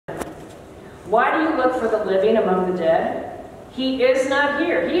Why do you look for the living among the dead? He is not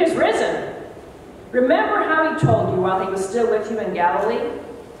here. He is risen. Remember how he told you while he was still with you in Galilee?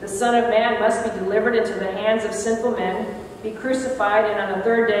 The Son of Man must be delivered into the hands of sinful men, be crucified, and on the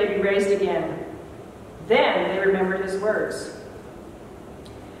third day be raised again. Then they remembered his words.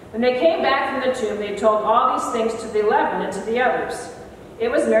 When they came back from the tomb, they told all these things to the 11 and to the others.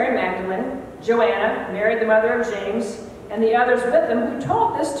 It was Mary Magdalene, Joanna, Mary the mother of James, and the others with them who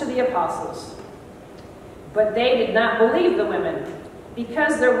told this to the apostles. But they did not believe the women,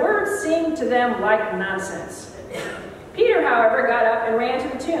 because their words seemed to them like nonsense. Peter, however, got up and ran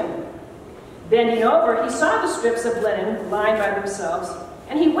to the tomb. Bending over, he saw the strips of linen lying by themselves,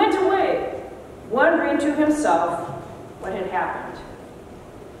 and he went away, wondering to himself what had happened.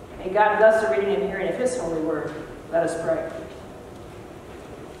 May God bless the reading and hearing of his holy word. Let us pray.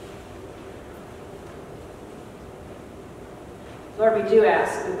 Lord, we do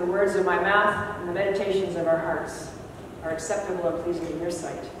ask that the words of my mouth and the meditations of our hearts are acceptable and pleasing in your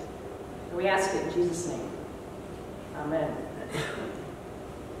sight. And we ask it in Jesus' name. Amen.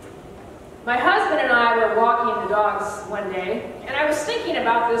 My husband and I were walking the dogs one day, and I was thinking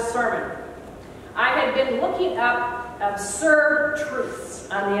about this sermon. I had been looking up absurd truths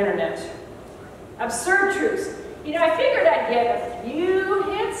on the internet. Absurd truths. You know, I figured I'd get a few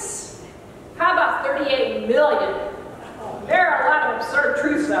hits. How about 38 million? There are a lot of absurd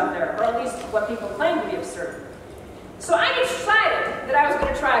truths out there, or at least what people claim to be absurd. So I decided that I was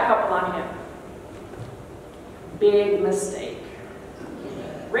going to try a couple on him. Big mistake.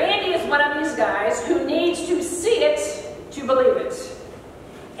 Randy is one of these guys who needs to see it to believe it.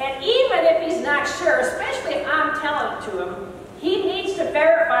 And even if he's not sure, especially if I'm telling it to him, he needs to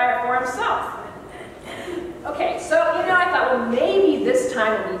verify it for himself. Okay, so, you know, I thought, well, maybe this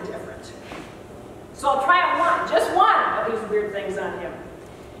time will be different. So I'll try out just one of these weird things on him.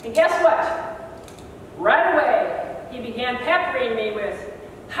 And guess what? Right away, he began peppering me with,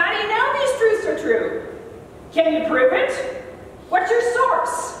 how do you know these truths are true? Can you prove it? What's your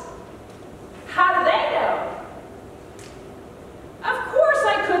source? How do they know? Of course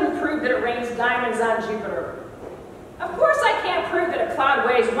I couldn't prove that it rains diamonds on Jupiter. Of course I can't prove that a cloud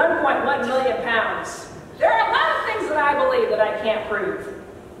weighs 1.1 million pounds. There are a lot of things that I believe that I can't prove.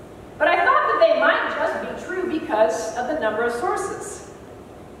 But I thought that they might just be true because of the number of sources.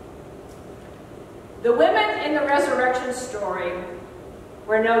 The women in the resurrection story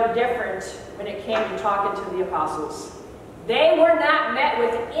were no different when it came to talking to the apostles. They were not met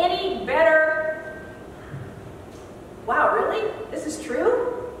with any better, wow, really? This is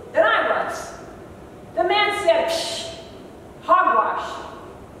true? Than I was. The man said, psh, hogwash,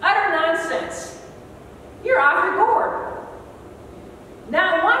 utter nonsense. You're off your gourd.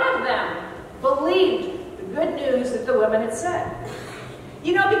 Not one of them believed the good news that the women had said.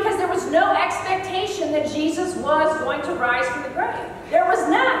 You know, because there was no expectation that Jesus was going to rise from the grave. There was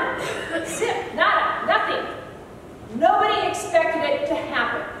none. Zip, nada, nothing. Nobody expected it to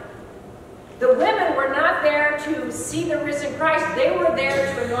happen. The women were not there to see the risen Christ. They were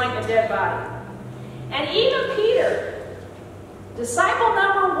there to anoint a dead body. And even Peter, disciple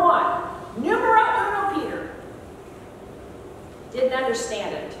number one, numero uno Peter, didn't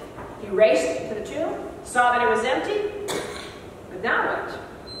understand it. He raced to the tomb, saw that it was empty, but now what?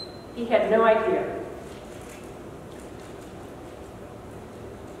 He had no idea.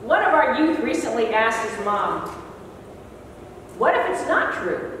 One of our youth recently asked his mom, what if it's not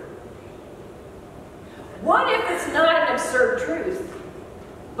true? What if it's not an absurd truth?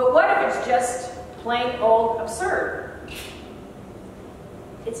 But what if it's just plain old absurd?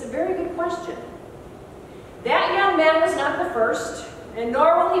 It's a very good question. That young man was not the first, and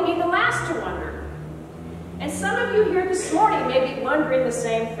nor will he be the last to wonder. And some of you here this morning may be wondering the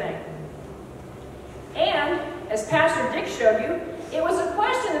same thing. And, as Pastor Dick showed you, it was a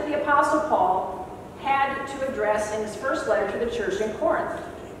question that the Apostle Paul had to address in his first letter to the church in Corinth.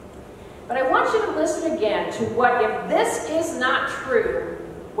 But I want you to listen again to what, if this is not true,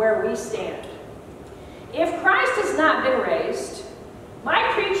 where we stand. If Christ has not been raised,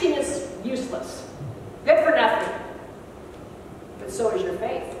 my preaching is useless, good for nothing. But so is your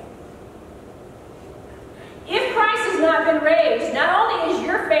faith. If Christ has not been raised, not only is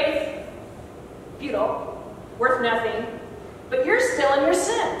your faith futile, worth nothing, but you're still in your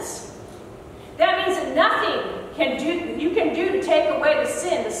sins. That means that nothing you can do to take away the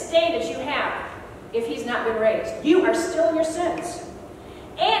sin, the stain that you have, if he's not been raised. You are still in your sins.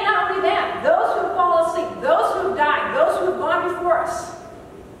 And not only that, those who have fallen asleep, those who have died, those who have gone before us,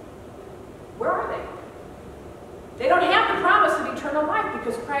 where are they? They don't have the promise of eternal life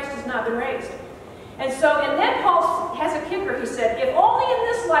because Christ has not been raised. And then Paul has a kicker. He said, if only in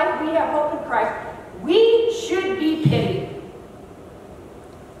this life we have hope in Christ,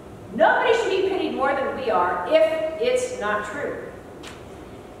 we are if it's not true.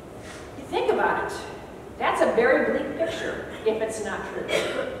 You think about it. That's a very bleak picture if it's not true.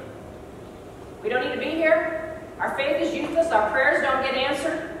 We don't need to be here. Our faith is useless. Our prayers don't get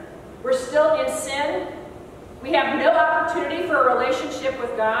answered. We're still in sin. We have no opportunity for a relationship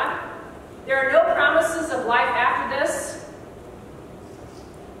with God. There are no promises of life after this.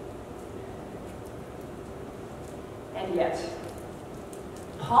 And yet,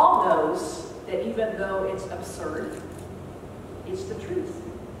 Paul knows that even though it's absurd, it's the truth.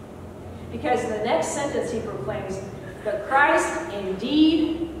 Because in the next sentence he proclaims that Christ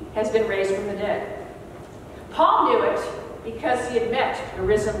indeed has been raised from the dead. Paul knew it because he had met the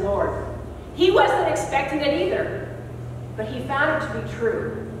risen Lord. He wasn't expecting it either, but he found it to be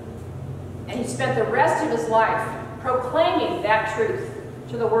true. And he spent the rest of his life proclaiming that truth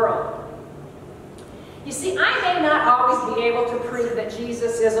to the world. You see, I may not always be able to prove that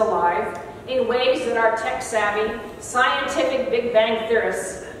Jesus is alive in ways that our tech-savvy, scientific Big Bang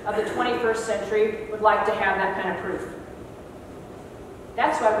theorists of the 21st century would like to have that kind of proof.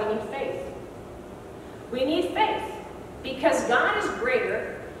 That's why we need faith. We need faith because God is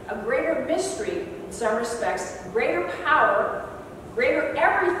greater, a greater mystery in some respects, greater power, greater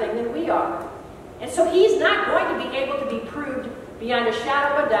everything than we are. And so he's not going to be able to be proved beyond a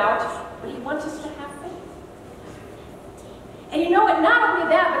shadow of a doubt, but he wants us to have faith. And you know what, not only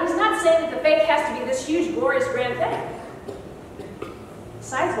that, but he's not saying that the faith has to be this huge, glorious, grand thing. The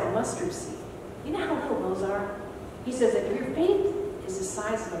size of a mustard seed. You know how little those are? He says that your faith is the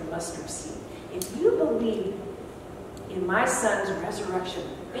size of a mustard seed. If you believe in my son's resurrection,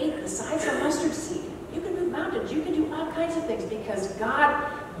 faith the size of a mustard seed, you can move mountains, you can do all kinds of things because God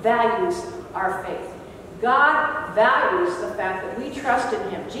values our faith. God values the fact that we trust in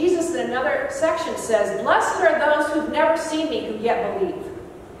him. Jesus in another section says, "Blessed are those who've never seen me who yet believe."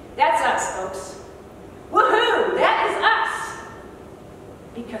 That's us, folks. Woohoo! That is us.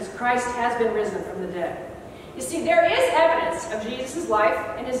 Because Christ has been risen from the dead. You see, there is evidence of Jesus' life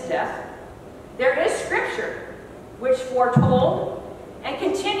and his death. There is Scripture which foretold and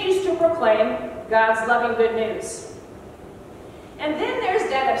continues to proclaim God's loving good news. And then there's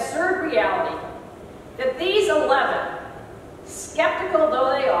that absurd reality that these 11, skeptical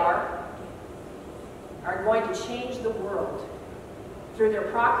though they are going to change the world through their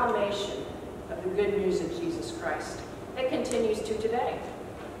proclamation of the good news of Jesus Christ that continues to today.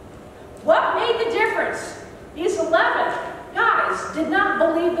 What made the difference? These 11 guys did not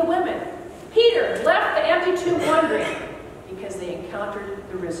believe the women. Peter left the empty tomb wondering because they encountered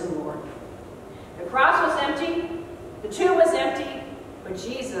the risen Lord. The cross was empty, the tomb was empty, but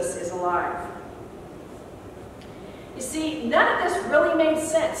Jesus is alive. You see, none of this really made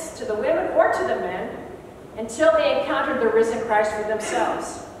sense to the women or to the men until they encountered the risen Christ for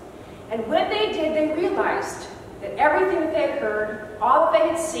themselves. And when they did, they realized that everything that they had heard, all that they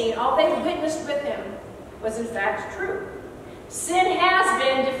had seen, all they had witnessed with him was in fact true. Sin has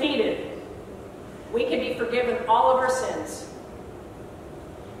been defeated. We can be forgiven all of our sins.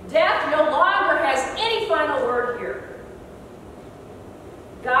 Death no longer has any final word here.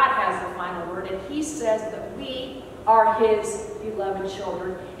 God has the final word, and he says that we are his beloved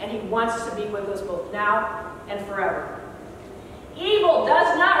children, and he wants to be with us both now and forever. Evil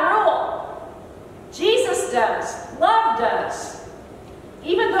does not rule. Jesus does. Love does.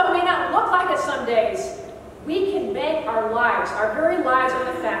 Even though it may not look like it some days, we can bank our lives, our very lives, on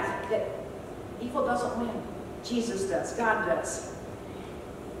the fact that evil doesn't win. Jesus does. God does.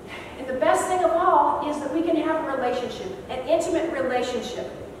 And the best thing of all is that we can have a relationship, an intimate relationship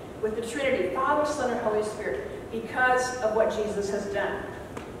with the Trinity, Father, Son, and Holy Spirit, because of what Jesus has done.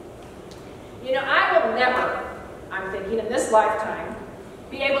 You know, I will never, I'm thinking in this lifetime,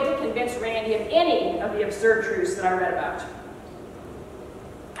 be able to convince Randy of any of the absurd truths that I read about.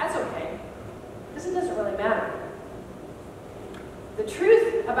 That's okay, because it doesn't really matter. The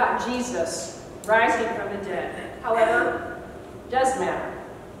truth about Jesus rising from the dead, however, does matter.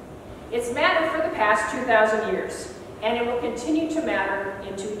 It's mattered for the past 2,000 years, and it will continue to matter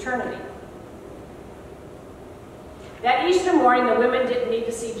into eternity. That Easter morning, the women didn't need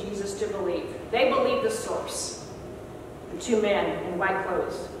to see Jesus to believe. They believed the source, the two men in white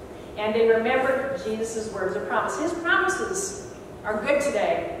clothes. And they remembered Jesus' words of promise. His promises are good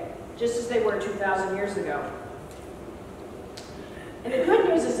today, just as they were 2,000 years ago. And the good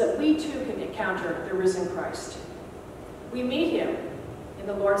news is that we too can encounter the risen Christ. We meet him in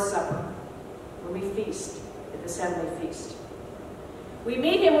the Lord's Supper, when we feast at the assembly feast. We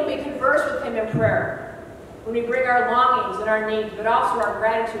meet him when we converse with him in prayer, when we bring our longings and our needs, but also our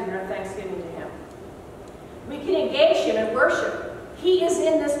gratitude and our thanksgiving to him. We can engage him in worship. He is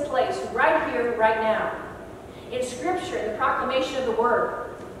in this place right here, right now. in Scripture, in the proclamation of the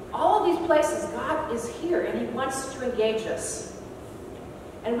Word. All of these places, God is here, and He wants to engage us.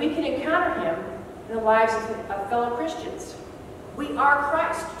 And we can encounter Him in the lives of fellow Christians. We are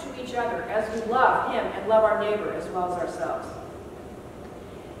Christ to each other as we love Him and love our neighbor as well as ourselves.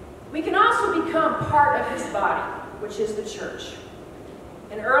 We can also become part of His body, which is the church.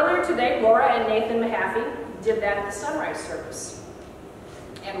 And earlier today, Laura and Nathan Mahaffey did that at the sunrise service.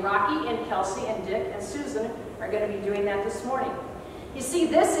 And Rocky and Kelsey and Dick and Susan are going to be doing that this morning. You see,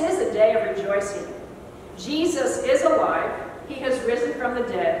 this is a day of rejoicing. Jesus is alive. He has risen from the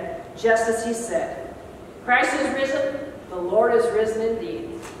dead, just as He said. Christ is risen. The Lord is risen indeed.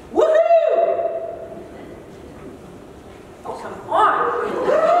 Woohoo! Oh, come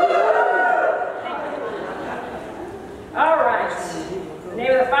on! All right. In the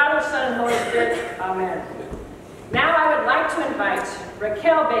name of the Father, Son, and Holy Spirit, amen. Now I would like to invite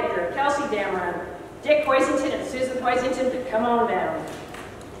Raquel Baker, Kelsey Dameron, Dick Poisington, and Susan Poisington to come on down.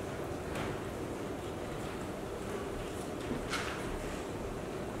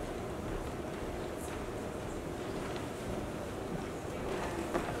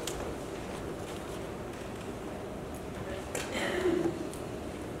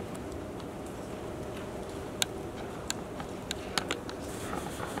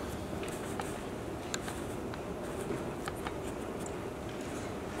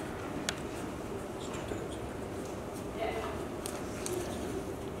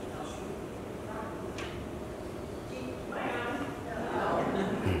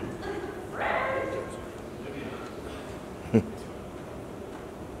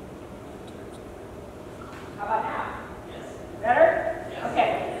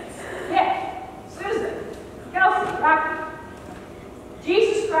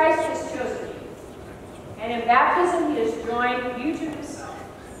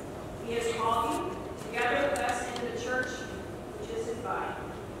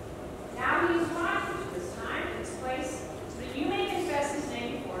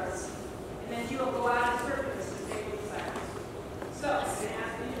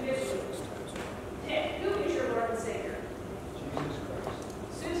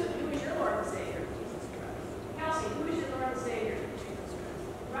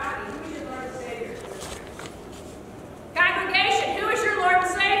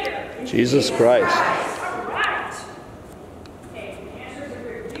 Jesus Christ. All right. Okay, the answers are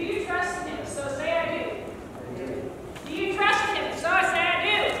here. Do you trust Him? So say I do. Do you trust Him? So I say I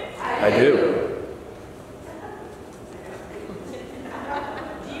do. I do.